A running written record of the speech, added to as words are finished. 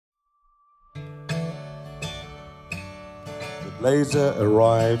Blaise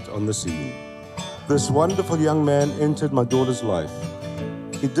arrived on the scene. This wonderful young man entered my daughter's life.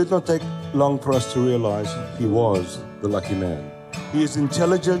 It did not take long for us to realize he was the lucky man. He is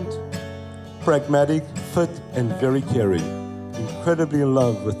intelligent, pragmatic, fit, and very caring. Incredibly in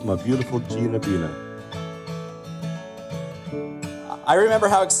love with my beautiful Gina. I remember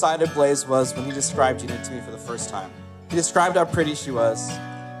how excited Blaise was when he described Gina to me for the first time. He described how pretty she was,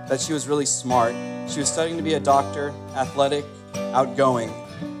 that she was really smart. She was studying to be a doctor, athletic, outgoing.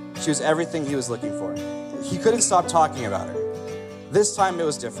 She was everything he was looking for. He couldn't stop talking about her. This time it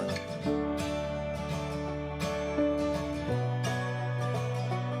was different.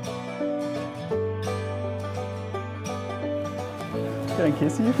 Can I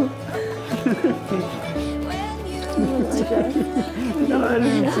kiss you? No, I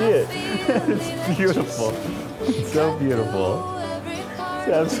didn't see it. It's beautiful. It's so beautiful. It's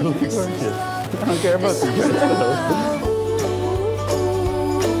absolutely gorgeous. I don't care about the dress though.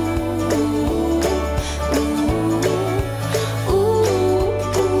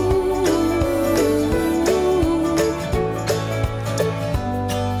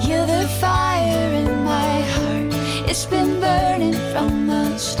 You're the fire in my heart. It's been burning from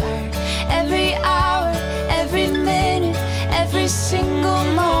the start. Every hour, every minute, every single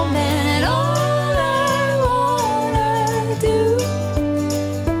moment. And all I wanna do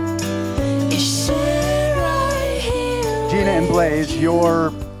is sit right here. Gina and Blaise,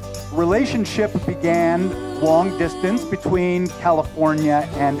 your relationship began long distance between California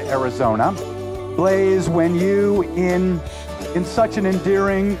and Arizona. Blaise, when you, in such an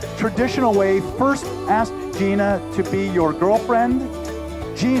endearing, traditional way, first asked Gina to be your girlfriend,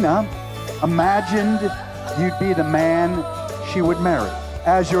 Gina imagined you'd be the man she would marry.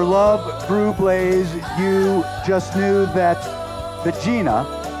 As your love grew, Blaise, you just knew that Gina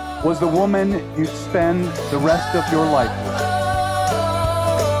was the woman you'd spend the rest of your life with.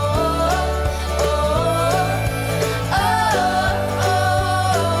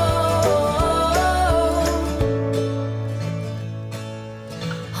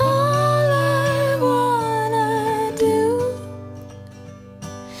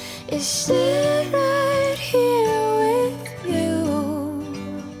 Sit right here with you.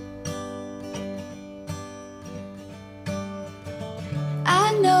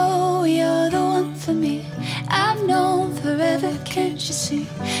 I know you're the one for me. I've known forever, can't you see?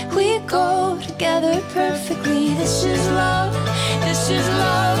 We go together perfectly. This is love, this is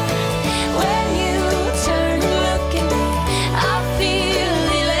love.